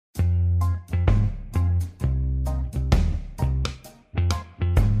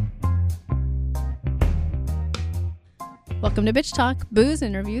Welcome to Bitch Talk, booze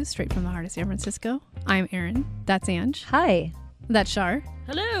interviews straight from the heart of San Francisco. I'm Erin. That's Ange. Hi. That's Shar.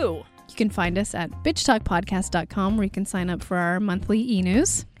 Hello. You can find us at bitchtalkpodcast.com where you can sign up for our monthly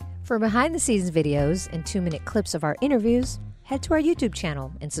e-news. For behind-the-scenes videos and 2-minute clips of our interviews, head to our YouTube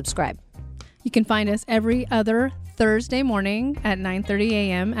channel and subscribe. You can find us every other Thursday morning at 9:30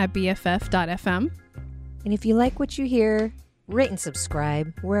 a.m. at BFF.fm. And if you like what you hear, rate and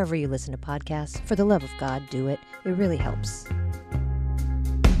subscribe wherever you listen to podcasts. For the love of God, do it. It really helps.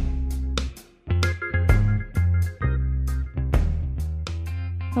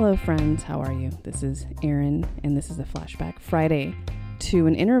 Hello, friends. How are you? This is Erin, and this is a flashback Friday to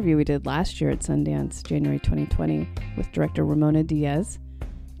an interview we did last year at Sundance, January 2020, with director Ramona Diaz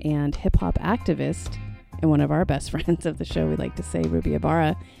and hip-hop activist and one of our best friends of the show, we like to say, Ruby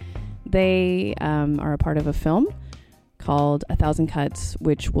Ibarra. They are a part of a film called 1,000 Cuts,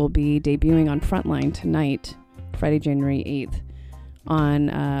 which will be debuting on Frontline tonight, Friday, January 8th,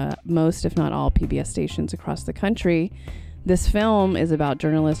 on most, if not all, PBS stations across the country. This film is about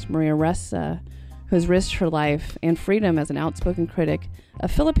journalist Maria Ressa, who has risked her life and freedom as an outspoken critic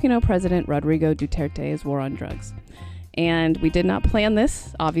of Filipino President Rodrigo Duterte's war on drugs. And we did not plan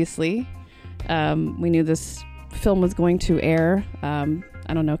this, obviously. We knew this film was going to air,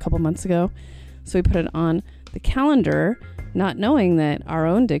 a couple months ago. So we put it on the calendar, not knowing that our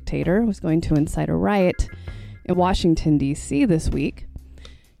own dictator was going to incite a riot in Washington, D.C. this week.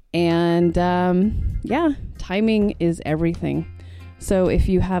 And timing is everything. So if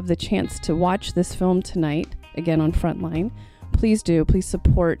you have the chance to watch this film tonight, again on Frontline, please do. Please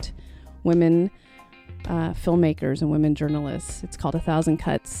support women filmmakers and women journalists. It's called 1,000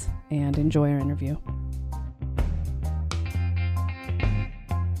 Cuts, and enjoy our interview.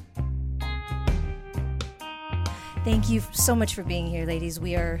 Thank you so much for being here, ladies.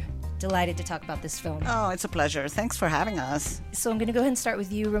 We are delighted to talk about this film. Oh, it's a pleasure. Thanks for having us. So I'm going to go ahead and start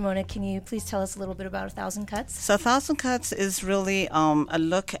with you, Ramona. Can you please tell us a little bit about 1,000 Cuts? So 1,000 Cuts is really a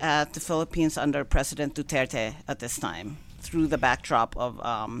look at the Philippines under President Duterte at this time through the backdrop of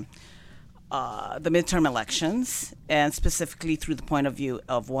the midterm elections, and specifically through the point of view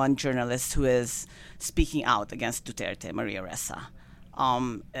of one journalist who is speaking out against Duterte, Maria Ressa.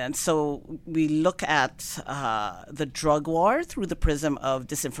 And so we look at the drug war through the prism of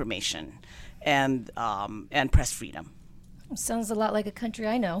disinformation and press freedom. Sounds a lot like a country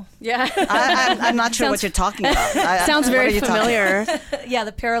I know. Yeah. I'm not sure what you're talking about. Sounds very familiar. Yeah,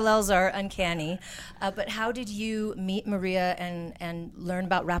 the parallels are uncanny. But how did you meet Maria and learn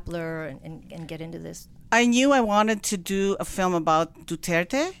about Rappler and get into this? I knew I wanted to do a film about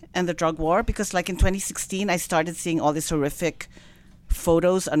Duterte and the drug war because, like, in 2016, I started seeing all these horrific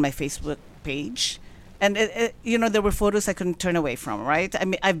photos on my Facebook page. And, there were photos I couldn't turn away from, right? I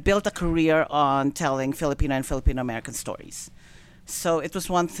mean, I've built a career on telling Filipino and Filipino-American stories. So it was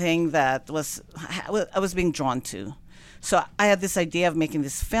one thing that I was being drawn to. So I had this idea of making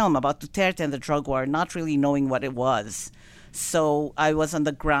this film about Duterte and the drug war, not really knowing what it was. So I was on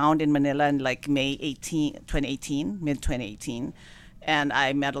the ground in Manila in like mid-2018, and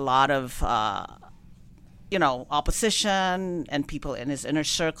I met a lot of opposition and people in his inner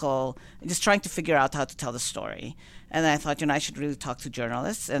circle, just trying to figure out how to tell the story. And I thought, I should really talk to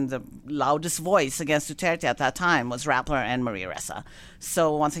journalists. And the loudest voice against Duterte at that time was Rappler and Maria Ressa.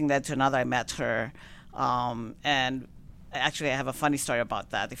 So one thing led to another. I met her. And actually, I have a funny story about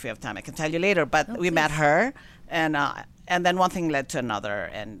that. If we have time, I can tell you later. But we met her. And then one thing led to another.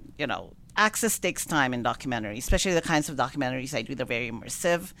 And, access takes time in documentaries, especially the kinds of documentaries I do. They're very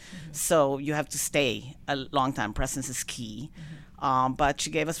immersive. Mm-hmm. So you have to stay a long time. Presence is key. Mm-hmm. But she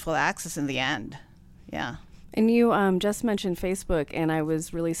gave us full access in the end. Yeah. And you just mentioned Facebook, and I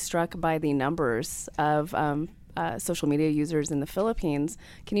was really struck by the numbers of social media users in the Philippines.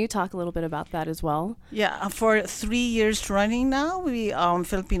 Can you talk a little bit about that as well? Yeah, for 3 years running now, we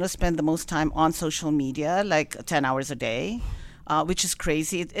Filipinos spend the most time on social media, like 10 hours a day. Which is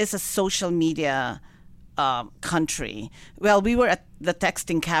crazy. It is a social media country. Well, we were at the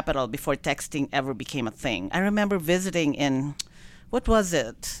texting capital before texting ever became a thing. I remember visiting in, what was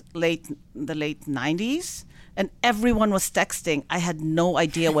it, the late 90s? And everyone was texting. I had no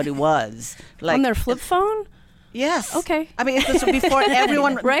idea what it was. Like, on their flip phone? Yes. Okay. I mean, it was before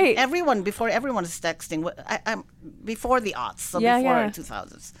everyone. Right. Before everyone is texting. I'm before the aughts, so before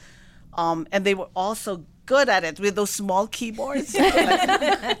 2000s. And they were also good at it with those small keyboards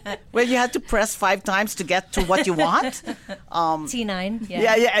where you had to press 5 times to get to what you want. T9.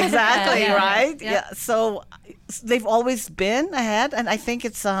 Yeah, exactly, right? Yeah. So they've always been ahead, and I think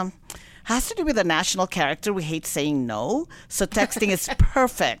it's has to do with the national character. We hate saying no. So texting is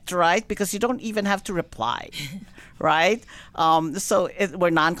perfect, right? Because you don't even have to reply, right? So we're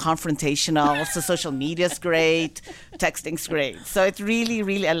non-confrontational. So social media's great, texting's great. So it really,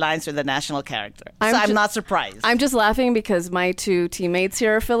 really aligns with the national character. I'm not surprised. I'm just laughing because my two teammates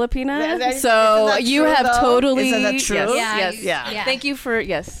here are Filipina. Isn't So that you true, have though? totally. Isn't that true? Yes, yes. Yeah. Thank you for,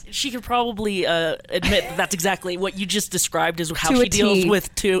 yes. She could probably admit that that's exactly what you just described is how To a she deals T.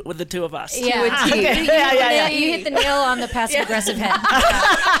 with the two of us. Yeah. You hit the nail on the passive aggressive head.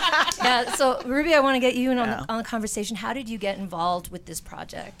 Yeah. So Ruby, I want to get you in on the conversation. How did you get involved with this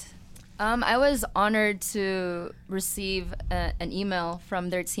project? I was honored to receive an email from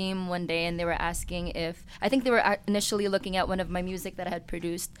their team one day, and they were asking if I think they were initially looking at one of my music that I had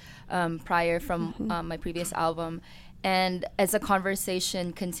produced prior from my previous album. And as the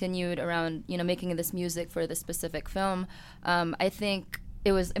conversation continued around, making this music for this specific film, I think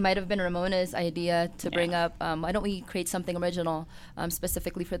it might have been Ramona's idea to bring up, why don't we create something original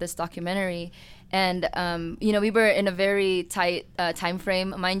specifically for this documentary? And, we were in a very tight time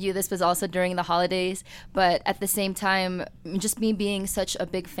frame. Mind you, this was also during the holidays. But at the same time, just me being such a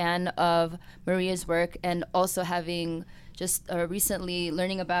big fan of Maria's work and also having just recently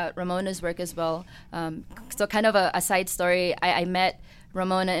learning about Ramona's work as well. So kind of a side story, I met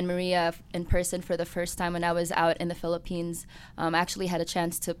Ramona and Maria in person for the first time when I was out in the Philippines. I actually had a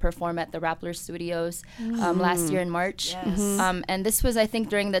chance to perform at the Rappler Studios last year in March. Yes. And this was, I think,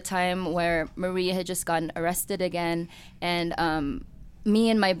 during the time where Maria had just gotten arrested again, and me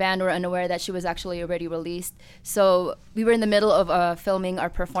and my band were unaware that she was actually already released. So we were in the middle of filming our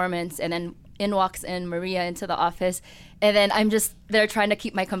performance, and then in walks Maria into the office, and then I'm just there trying to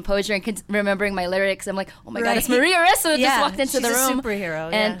keep my composure and remembering my lyrics. I'm like, oh my God, it's Maria Resso just walked into the room. She's a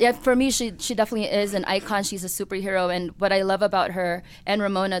superhero. And for me, she definitely is an icon. She's a superhero. And what I love about her and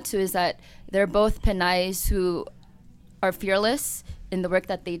Ramona too is that they're both Pinays who are fearless in the work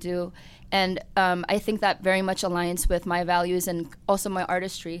that they do. And I think that very much aligns with my values and also my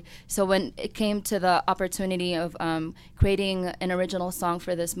artistry. So when it came to the opportunity of creating an original song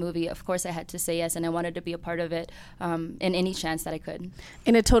for this movie, of course I had to say yes, and I wanted to be a part of it in any chance that I could.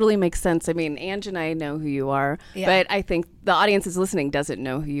 And it totally makes sense. I mean, Ange and I know who you are, but I think the audience is listening doesn't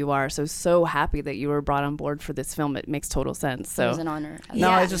know who you are. So happy that you were brought on board for this film. It makes total sense. So it was an honor.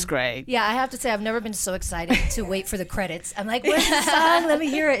 No, it's just great. Yeah, I have to say I've never been so excited to wait for the credits. I'm like, where's the song? Let me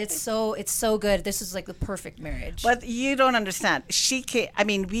hear it. It's so good. This is like the perfect marriage. But you don't understand.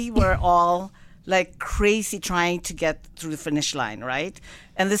 We were all like crazy trying to get through the finish line, right?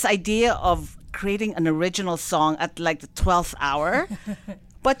 And this idea of creating an original song at like the 12th hour,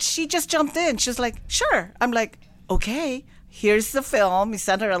 but she just jumped in. She's like, sure. I'm like, okay, here's the film. We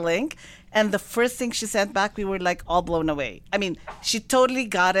sent her a link. And the first thing she sent back, we were like all blown away. I mean, she totally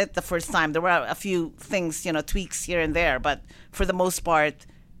got it the first time. There were a few things, tweaks here and there, but for the most part,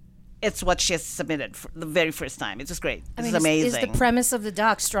 it's what she has submitted for the very first time. It's just great. It's amazing. It's the premise of the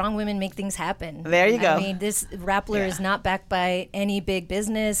doc. Strong women make things happen. There you go. I mean, this Rappler is not backed by any big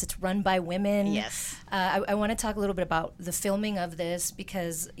business. It's run by women. Yes. I want to talk a little bit about the filming of this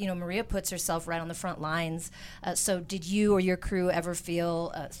because, Maria puts herself right on the front lines. So did you or your crew ever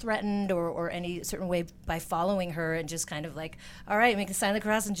feel threatened or any certain way by following her and just kind of like, all right, make a sign of the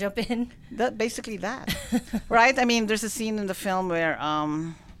cross and jump in? Basically that. Right? I mean, there's a scene in the film where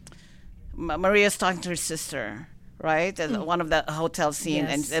Maria's talking to her sister, right? And one of the hotel scene,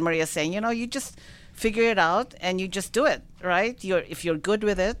 and Maria's saying, you just figure it out and you just do it, right? If you're good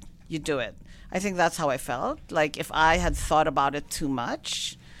with it, you do it. I think that's how I felt. Like if I had thought about it too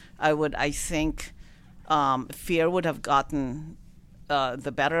much, I think fear would have gotten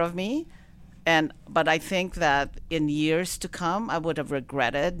the better of me. But I think that in years to come, I would have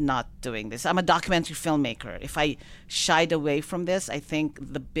regretted not doing this. I'm a documentary filmmaker. If I shied away from this, I think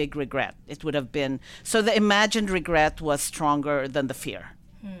the big regret, it would have been, so the imagined regret was stronger than the fear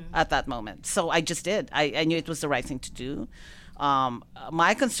at that moment. So I just did. I knew it was the right thing to do.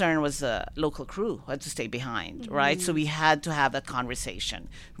 My concern was the local crew who had to stay behind, right? So we had to have that conversation.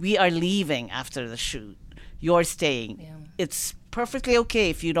 We are leaving after the shoot. You're staying. Yeah. It's perfectly okay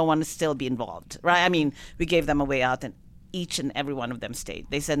if you don't want to still be involved, right? I mean, we gave them a way out, and each and every one of them stayed.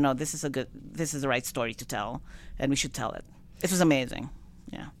 They said, no, this is the right story to tell, and we should tell it. It was amazing.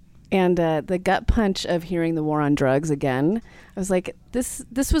 Yeah. And the gut punch of hearing the war on drugs again, I was like, this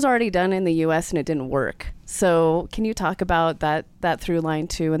was already done in the U.S. and it didn't work. So can you talk about that through line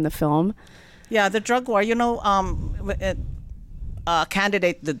too in the film? Yeah, the drug war.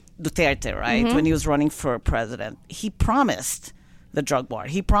 Candidate Duterte, right? When he was running for president, he promised the drug war.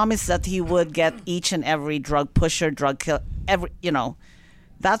 He promised that he would get each and every drug pusher, drug kill,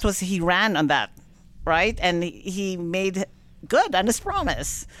 he ran on that, right? And he made good on his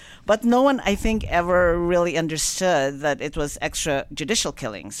promise. But no one, I think, ever really understood that it was extrajudicial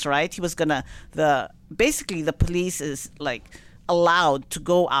killings, right? He was basically the police is like allowed to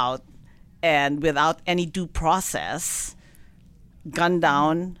go out and without any due process, gun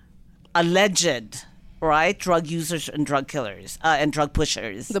down alleged, right, drug users and drug killers and drug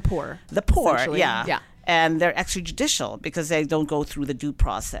pushers. The poor, yeah. Yeah. And they're extrajudicial because they don't go through the due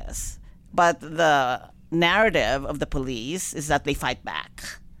process. But the narrative of the police is that they fight back,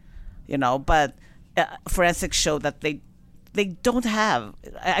 but forensics show that they don't have,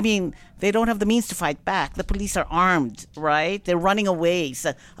 they don't have the means to fight back. The police are armed, right? They're running away.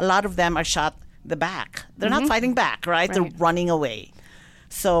 So a lot of them are shot in the back. They're not fighting back, right? They're running away.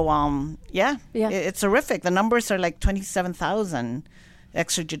 So, it's horrific. The numbers are like 27,000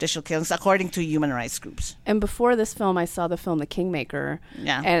 extrajudicial killings, according to human rights groups. And before this film, I saw the film The Kingmaker.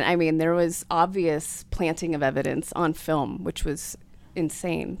 Yeah. And there was obvious planting of evidence on film, which was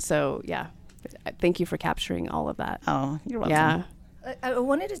insane. So, yeah, thank you for capturing all of that. Oh, you're welcome. Yeah. I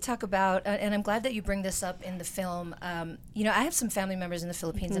wanted to talk about, and I'm glad that you bring this up in the film. I have some family members in the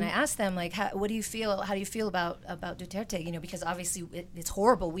Philippines, and I asked them, like, what do you feel? How do you feel about Duterte? Because obviously it's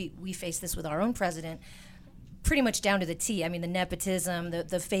horrible. We face this with our own president, pretty much down to the T. I mean, the nepotism,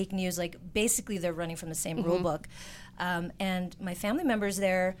 the fake news, like basically they're running from the same rule book. And my family members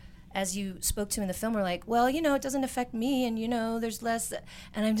there, as you spoke to in the film, were like, well, it doesn't affect me, and there's less.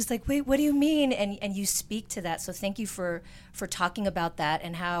 And I'm just like, wait, what do you mean? And you speak to that. So thank you for talking about that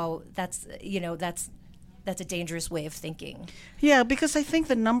and how that's a dangerous way of thinking. Yeah, because I think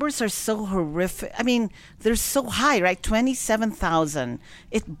the numbers are so horrific. I mean, they're so high, right? 27,000.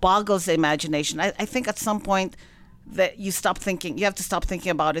 It boggles the imagination. I think at some point that you have to stop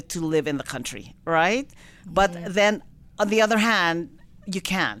thinking about it to live in the country, right? But then on the other hand, you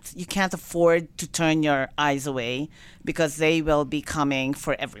can't afford to turn your eyes away because they will be coming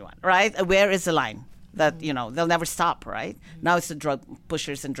for everyone, right? Where is the line? That, they'll never stop, right? Now it's the drug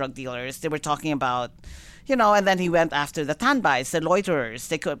pushers and drug dealers. They were talking about, and then he went after the tanbais, the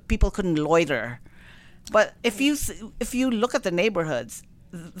loiterers. People couldn't loiter. But if you look at the neighborhoods,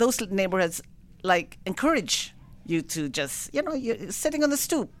 those neighborhoods like encourage you to just, you're sitting on the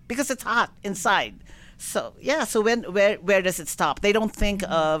stoop because it's hot inside. So where does it stop? They don't think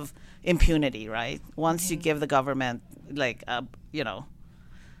of impunity, right? Once you give the government like a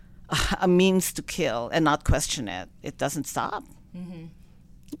means to kill and not question it, it doesn't stop.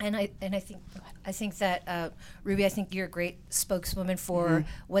 And I think that Ruby, I think you're a great spokeswoman for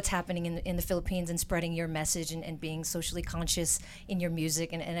what's happening in the Philippines and spreading your message and being socially conscious in your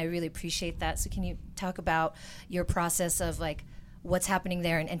music, and I really appreciate that. So can you talk about your process of like what's happening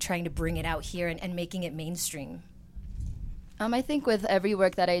there and trying to bring it out here and making it mainstream? I think with every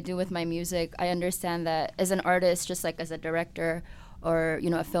work that I do with my music, I understand that as an artist, just like as a director or a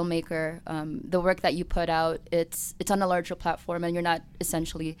filmmaker, the work that you put out, it's on a larger platform, and you're not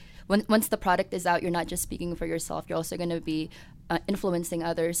essentially, once the product is out, you're not just speaking for yourself, you're also going to be influencing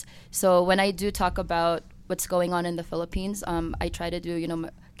others. So when I do talk about what's going on in the Philippines, I try to do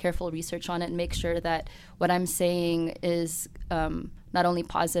careful research on it and make sure that what I'm saying is not only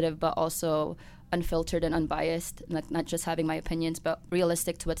positive but also unfiltered and unbiased, not just having my opinions, but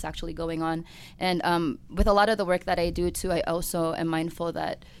realistic to what's actually going on. And with a lot of the work that I do too, I also am mindful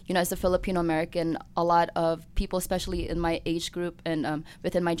that, as a Filipino American, a lot of people, especially in my age group and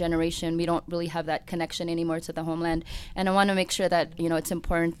within my generation, we don't really have that connection anymore to the homeland. And I want to make sure that, it's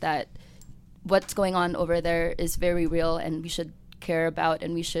important that what's going on over there is very real, and we should care about,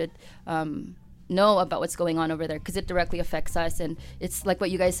 and we should know about what's going on over there because it directly affects us. And it's like what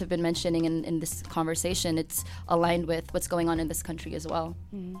you guys have been mentioning in this conversation, it's aligned with what's going on in this country as well.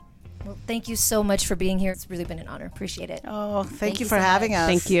 Well, thank you so much for being here. It's really been an honor. Appreciate it. Oh, thank you for having us.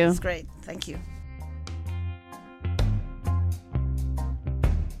 Thank you. It's great. Thank you.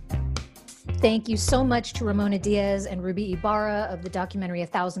 Thank you so much to Ramona Diaz and Ruby Ibarra of the documentary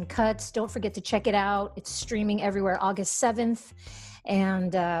 1,000 Cuts. Don't forget to check it out. It's streaming everywhere August 7th.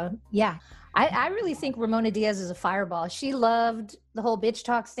 And I really think Ramona Diaz is a fireball. She loved the whole bitch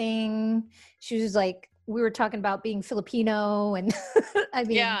talk thing. She was like, we were talking about being Filipino, and I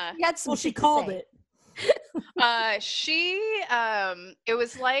mean, she had some she called it. It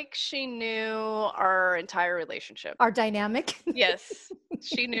was like she knew our entire relationship. Our dynamic. Yes,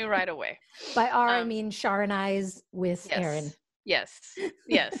 she knew right away. By our, I mean Shar and I's with Aaron. Yes.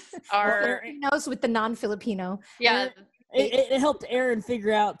 Our Filipinos with the non-Filipino. Yeah. It helped Aaron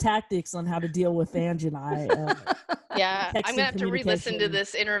figure out tactics on how to deal with Ange and I. I'm going to have to re-listen to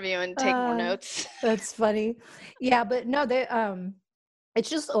this interview and take more notes. That's funny. Yeah, but no, it's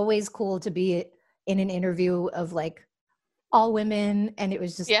just always cool to be in an interview of like all women, and it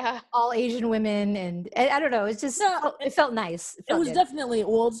was just all Asian women, and I don't know, it's just it felt nice. It was good.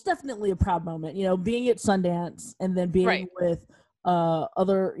 It's definitely a proud moment, you know, being at Sundance and then being with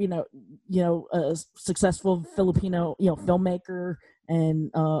other, successful Filipino, filmmaker and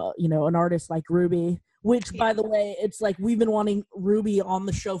an artist like Ruby. Which, by the way, it's like we've been wanting Ruby on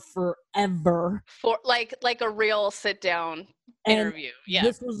the show forever. For like a real sit-down interview. Yeah.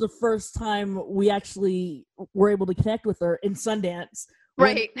 This was the first time we actually were able to connect with her in Sundance.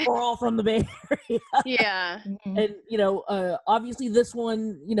 Right. We're all from the Bay Area. Yeah. And, obviously this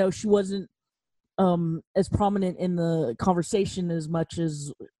one, she wasn't as prominent in the conversation as much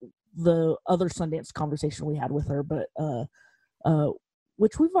as the other Sundance conversation we had with her. But,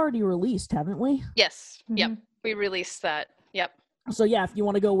 which we've already released, haven't we? Yes. Mm-hmm. Yep. We released that. Yep. So yeah, if you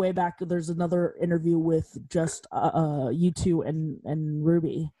want to go way back, there's another interview with just you two and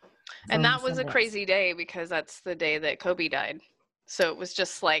Ruby. And that was a crazy day because that's the day that Kobe died. So it was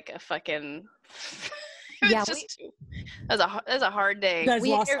just like a fucking it was a hard day. You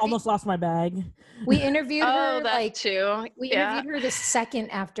guys almost lost my bag. We interviewed her too. We interviewed her the second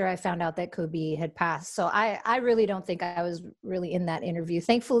after I found out that Kobe had passed. So I really don't think I was really in that interview.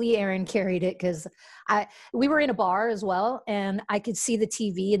 Thankfully, Aaron carried it because we were in a bar as well, and I could see the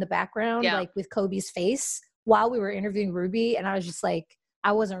TV in the background, like with Kobe's face while we were interviewing Ruby, and I was just like,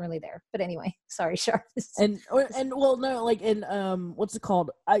 I wasn't really there. But anyway, sorry, Shar. What's it called?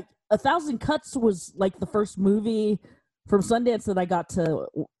 1,000 Cuts was like the first movie from Sundance that I got to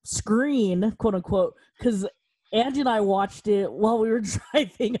screen, quote unquote, because Angie and I watched it while we were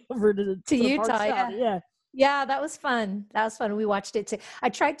driving over to Utah. Yeah, that was fun. We watched it too. I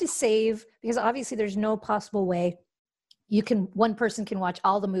tried to save, because obviously there's no possible way one person can watch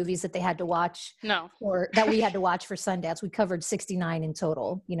all the movies that they had to watch. No. Or that we had to watch for Sundance. We covered 69 in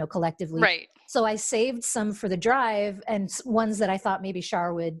total, collectively. Right. So I saved some for the drive and ones that I thought maybe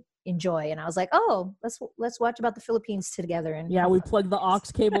Shar would enjoy. And I was like, oh, let's watch about the Philippines together. And we plugged the aux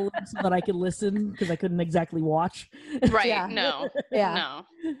cable in so that I could listen because I couldn't exactly watch. Right. Yeah. No. Yeah. No.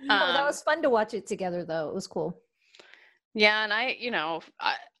 That was fun to watch it together though. It was cool. Yeah, and I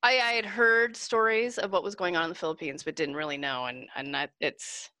had heard stories of what was going on in the Philippines, but didn't really know, and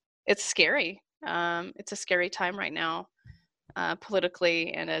it's scary. It's a scary time right now,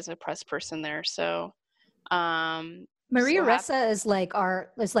 politically and as a press person there. So, Maria Ressa is like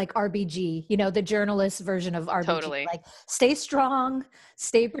RBG, the journalist version of RBG. Totally. Like, stay strong,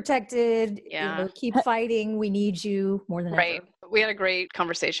 stay protected, keep fighting. We need you more than ever. We had a great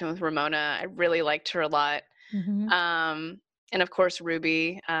conversation with Ramona. I really liked her a lot. Mm-hmm. And of course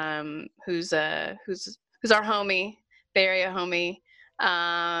Ruby, who's our homie, Bay Area homie,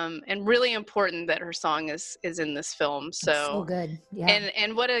 and really important that her song is in this film. So good, yeah.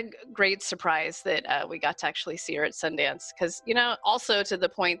 And what a great surprise that we got to actually see her at Sundance, because also to the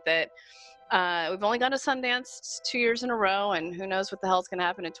point that we've only gone to Sundance 2 years in a row, and who knows what the hell's going to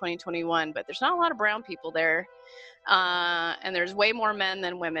happen in 2021. But there's not a lot of brown people there. And there's way more men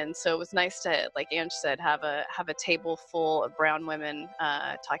than women, so it was nice to, like Ange said, have a table full of brown women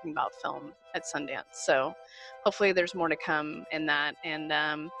talking about film at Sundance. So hopefully there's more to come in that. And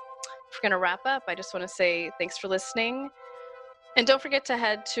if we're going to wrap up, I just want to say thanks for listening. And don't forget to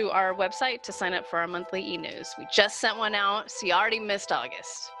head to our website to sign up for our monthly e-news. We just sent one out, so you already missed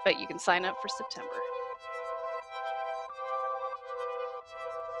August, but you can sign up for September.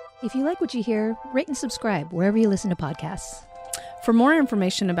 If you like what you hear, rate and subscribe wherever you listen to podcasts. For more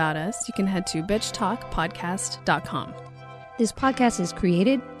information about us, you can head to bitchtalkpodcast.com. This podcast is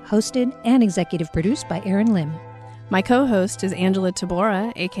created, hosted, and executive produced by Aaron Lim. My co-host is Angela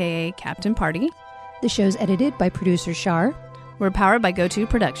Tabora, aka Captain Party. The show's edited by producer Shar. We're powered by GoTo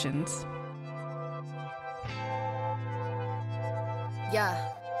Productions. Yeah.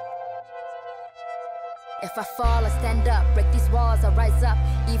 If I fall, I stand up, break these walls, I rise up.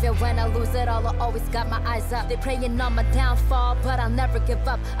 Even when I lose it all, I always got my eyes up. They praying on my downfall, but I'll never give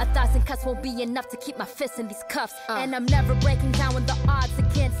up. 1,000 cuts won't be enough to keep my fists in these cuffs. And I'm never breaking down when the odds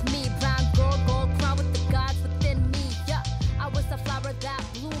against me.